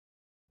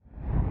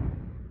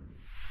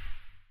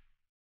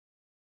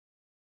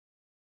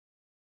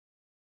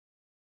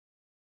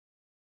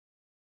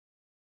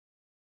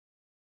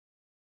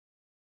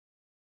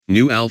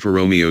New Alfa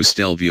Romeo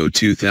Stelvio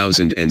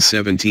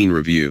 2017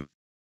 review.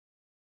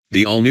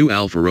 The all-new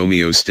Alfa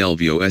Romeo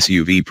Stelvio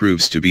SUV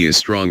proves to be a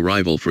strong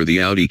rival for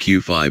the Audi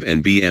Q5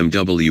 and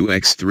BMW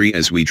X3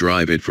 as we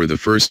drive it for the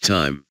first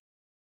time.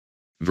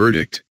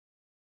 Verdict: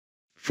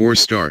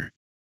 4-star.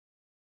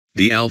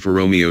 The Alfa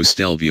Romeo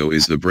Stelvio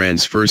is the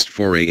brand's first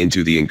foray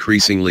into the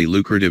increasingly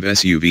lucrative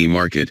SUV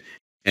market,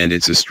 and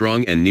it's a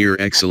strong and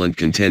near-excellent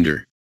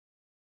contender.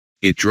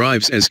 It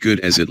drives as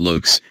good as it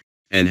looks,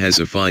 and has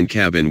a fine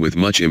cabin with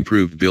much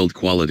improved build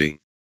quality.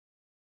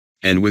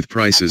 And with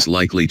prices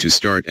likely to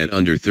start at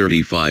under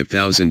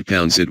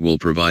 £35,000, it will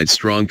provide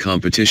strong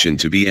competition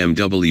to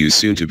BMW's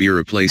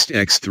soon-to-be-replaced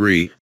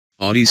X3,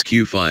 Audi's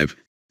Q5,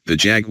 the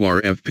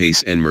Jaguar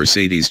F-Pace and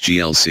Mercedes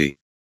GLC.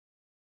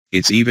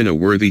 It's even a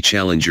worthy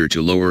challenger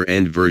to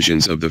lower-end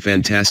versions of the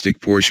fantastic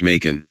Porsche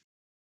Macan.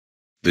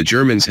 The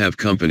Germans have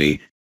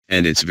company,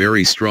 and it's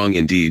very strong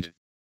indeed.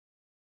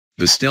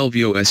 The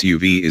Stelvio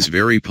SUV is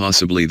very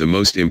possibly the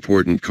most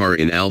important car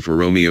in Alfa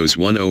Romeo's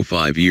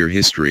 105-year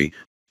history,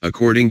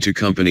 according to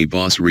company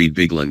boss Reid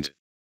Bigland.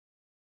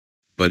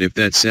 But if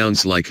that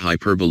sounds like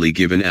hyperbole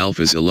given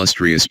Alfa's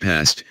illustrious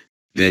past,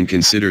 then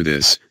consider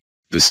this: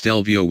 the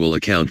Stelvio will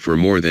account for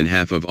more than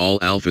half of all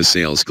Alfa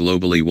sales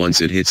globally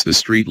once it hits the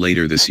street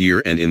later this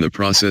year, and in the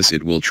process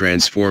it will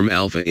transform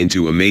Alfa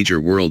into a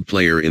major world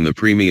player in the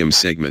premium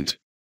segment.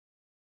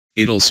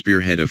 It'll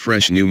spearhead a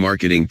fresh new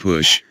marketing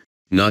push,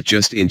 not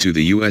just into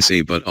the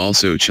USA but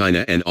also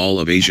China and all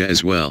of Asia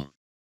as well.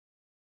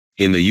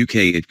 In the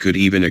UK it could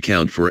even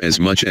account for as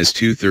much as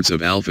 2/3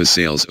 of Alfa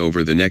sales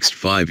over the next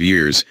 5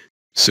 years,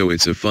 so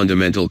it's a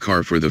fundamental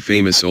car for the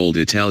famous old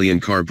Italian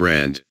car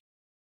brand.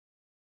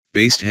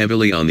 Based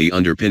heavily on the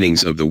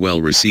underpinnings of the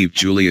well-received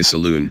Giulia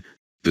Saloon,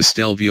 the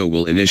Stelvio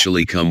will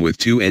initially come with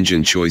two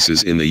engine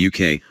choices in the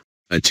UK,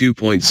 a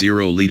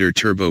 2.0-litre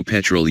turbo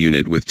petrol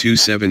unit with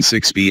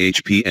 276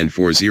 bhp and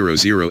 400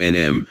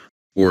 Nm,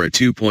 or a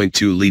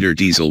 2.2-litre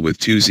diesel with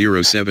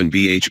 207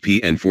 bhp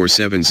and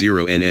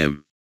 470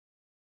 Nm.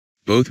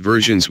 Both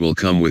versions will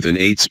come with an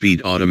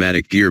 8-speed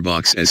automatic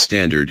gearbox as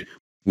standard,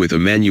 with a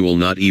manual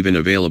not even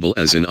available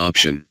as an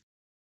option.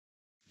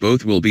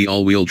 Both will be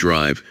all-wheel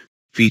drive,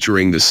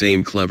 featuring the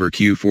same clever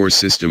Q4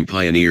 system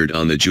pioneered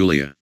on the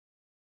Giulia.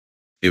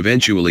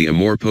 Eventually a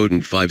more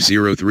potent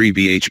 503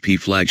 bhp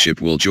flagship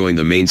will join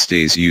the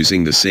mainstays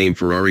using the same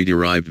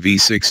Ferrari-derived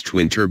V6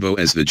 twin-turbo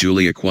as the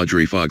Giulia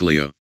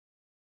Quadrifoglio.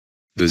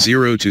 The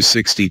 0 to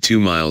 62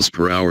 miles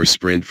per hour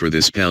sprint for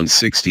this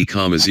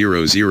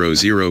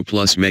 £60,000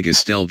 plus mega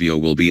Stelvio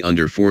will be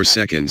under 4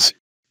 seconds,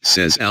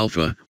 says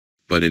Alfa,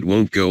 but it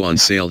won't go on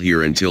sale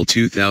here until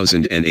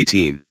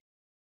 2018.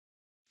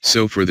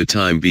 So for the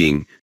time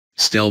being,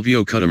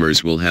 Stelvio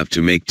customers will have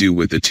to make do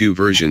with the two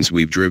versions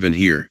we've driven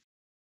here.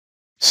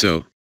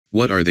 So,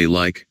 what are they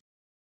like?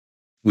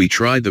 We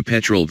tried the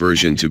petrol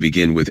version to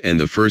begin with, and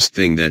the first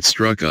thing that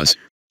struck us,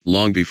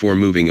 long before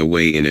moving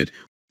away in it,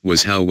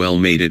 was how well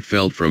made it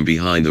felt from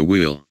behind the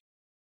wheel.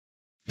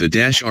 The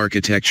dash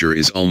architecture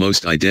is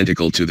almost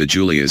identical to the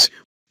Giulia's,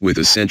 with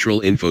a central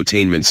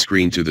infotainment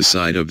screen to the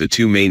side of the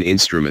two main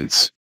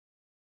instruments.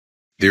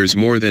 There's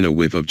more than a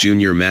whiff of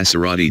Junior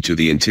Maserati to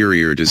the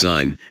interior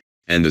design,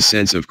 and the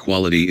sense of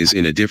quality is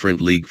in a different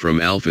league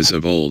from Alfa's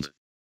of old.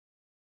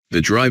 The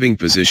driving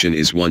position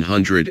is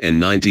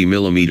 190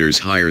 mm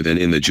higher than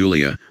in the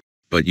Giulia,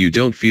 but you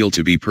don't feel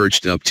to be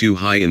perched up too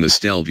high in the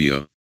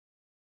Stelvio.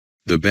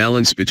 The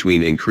balance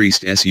between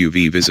increased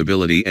SUV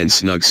visibility and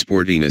snug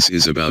sportiness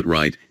is about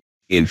right,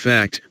 in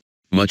fact,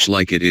 much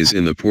like it is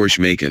in the Porsche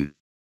Macan.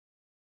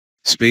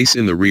 Space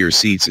in the rear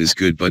seats is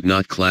good but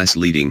not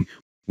class-leading,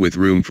 with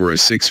room for a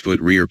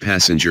 6-foot rear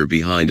passenger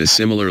behind a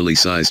similarly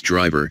sized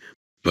driver,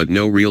 but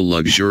no real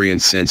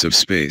luxuriant sense of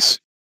space.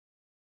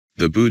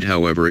 The boot,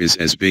 however, is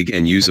as big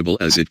and usable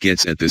as it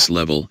gets at this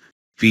level,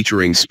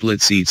 featuring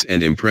split seats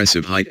and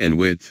impressive height and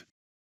width.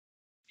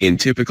 In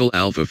typical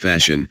Alfa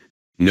fashion,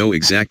 no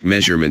exact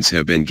measurements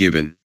have been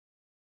given.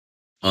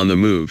 On the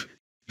move,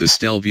 the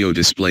Stelvio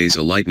displays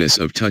a lightness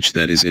of touch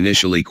that is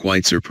initially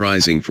quite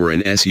surprising for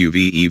an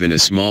SUV, even a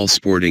small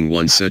sporting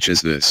one such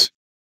as this.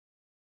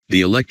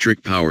 The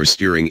electric power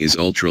steering is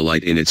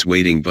ultralight in its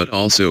weighting but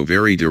also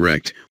very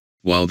direct,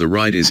 while the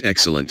ride is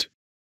excellent.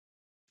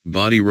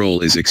 Body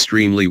roll is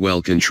extremely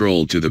well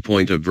controlled to the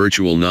point of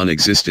virtual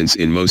non-existence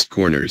in most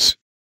corners.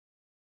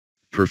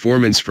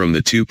 Performance from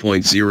the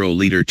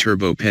 2.0-litre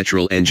turbo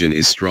petrol engine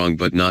is strong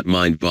but not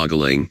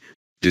mind-boggling,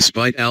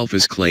 despite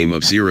Alfa's claim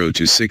of 0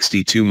 to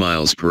 62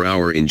 miles per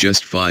hour in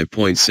just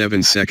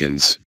 5.7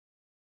 seconds.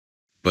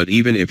 But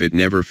even if it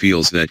never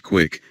feels that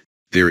quick,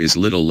 there is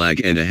little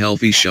lag and a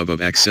healthy shove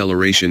of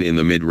acceleration in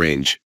the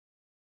mid-range.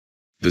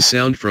 The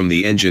sound from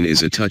the engine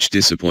is a touch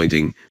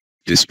disappointing,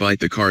 despite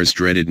the car's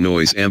dreaded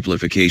noise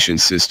amplification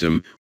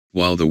system,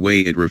 while the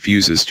way it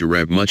refuses to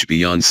rev much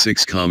beyond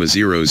 6,000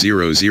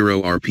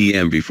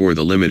 rpm before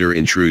the limiter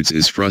intrudes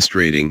is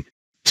frustrating,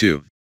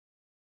 too.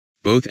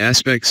 Both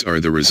aspects are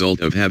the result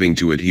of having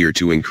to adhere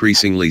to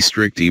increasingly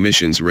strict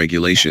emissions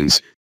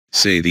regulations,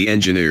 say the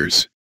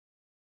engineers.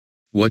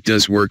 What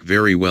does work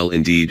very well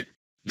indeed,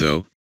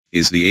 though,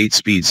 is the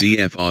 8-speed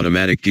ZF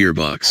automatic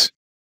gearbox.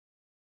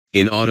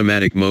 In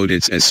automatic mode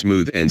it's as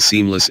smooth and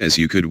seamless as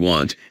you could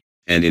want,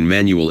 and in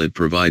manual it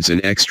provides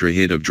an extra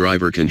hit of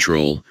driver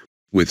control,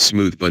 with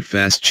smooth but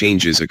fast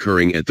changes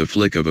occurring at the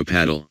flick of a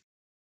paddle.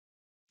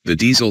 The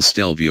diesel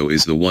Stelvio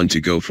is the one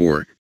to go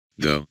for,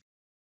 though.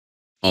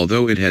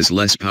 Although it has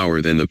less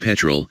power than the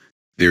petrol,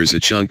 there's a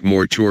chunk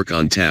more torque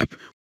on tap,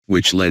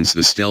 which lends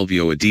the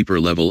Stelvio a deeper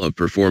level of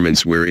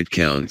performance where it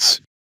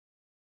counts.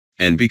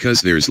 And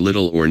because there's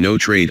little or no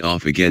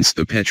trade-off against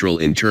the petrol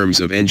in terms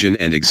of engine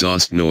and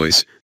exhaust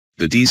noise,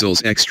 the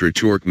diesel's extra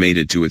torque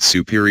mated to its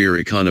superior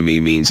economy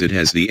means it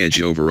has the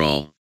edge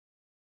overall.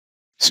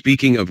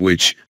 Speaking of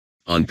which,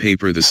 on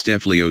paper the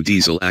Stelvio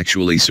diesel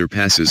actually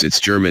surpasses its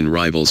German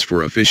rivals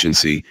for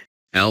efficiency.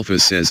 Alfa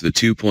says the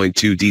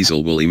 2.2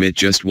 diesel will emit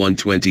just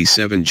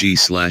 127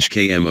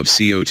 g/km of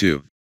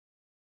CO2.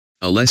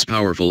 A less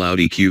powerful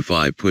Audi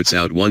Q5 puts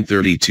out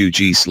 132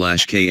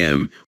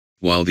 g/km,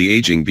 while the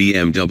aging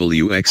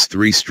BMW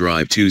X3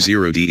 Strive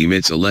 20D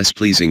emits a less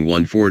pleasing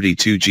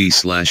 142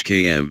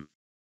 g/km.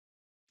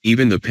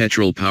 Even the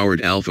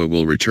petrol-powered Alfa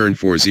will return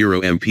 40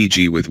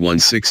 mpg with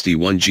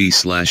 161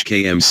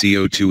 g/km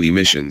CO2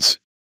 emissions.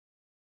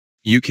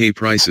 UK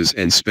prices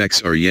and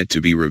specs are yet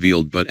to be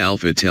revealed, but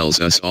Alfa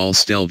tells us all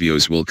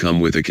Stelvios will come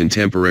with a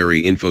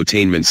contemporary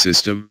infotainment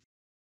system.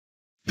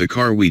 The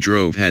car we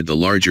drove had the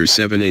larger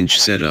 7-inch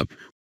setup,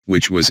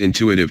 which was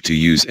intuitive to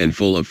use and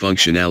full of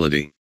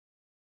functionality.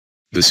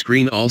 The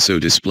screen also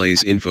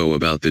displays info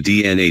about the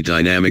DNA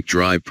dynamic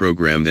drive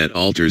program that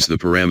alters the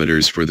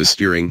parameters for the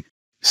steering,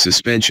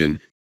 suspension,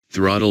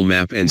 throttle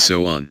map and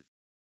so on.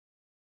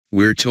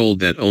 We're told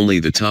that only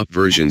the top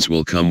versions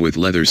will come with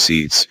leather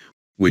seats,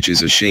 which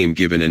is a shame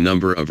given a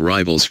number of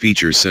rivals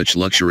feature such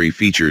luxury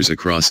features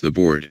across the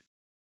board.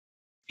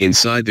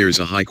 Inside there's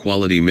a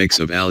high-quality mix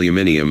of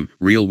aluminium,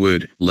 real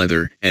wood,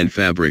 leather, and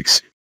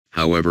fabrics,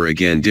 however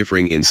again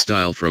differing in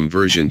style from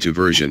version to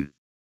version.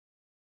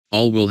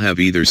 All will have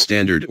either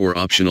standard or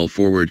optional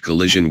forward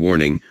collision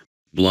warning,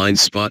 blind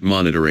spot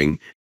monitoring,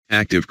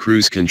 active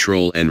cruise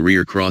control and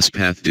rear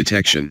cross-path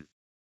detection.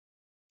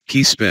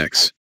 Key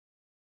specs.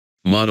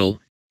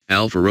 Model,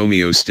 Alfa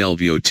Romeo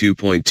Stelvio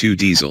 2.2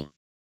 diesel.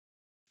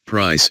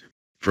 Price,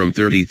 from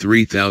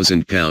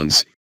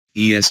 £33,000,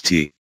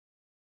 EST.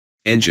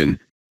 Engine,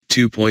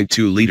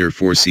 2.2-litre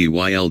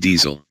 4CYL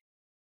diesel.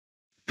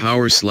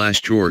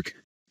 Power/torque,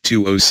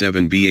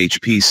 207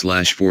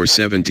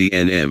 bhp/470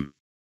 Nm.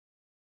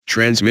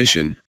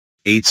 Transmission,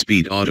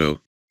 8-speed auto,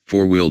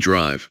 4-wheel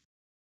drive.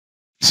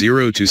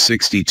 0 to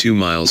 62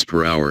 miles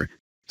per hour,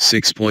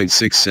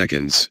 6.6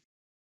 seconds.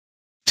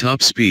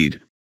 Top speed,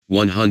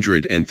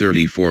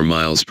 134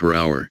 miles per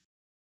hour.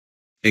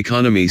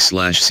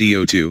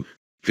 Economy/CO2,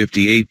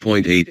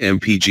 58.8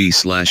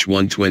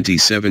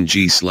 mpg/127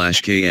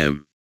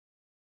 g/km.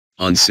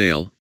 On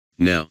sale,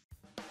 now.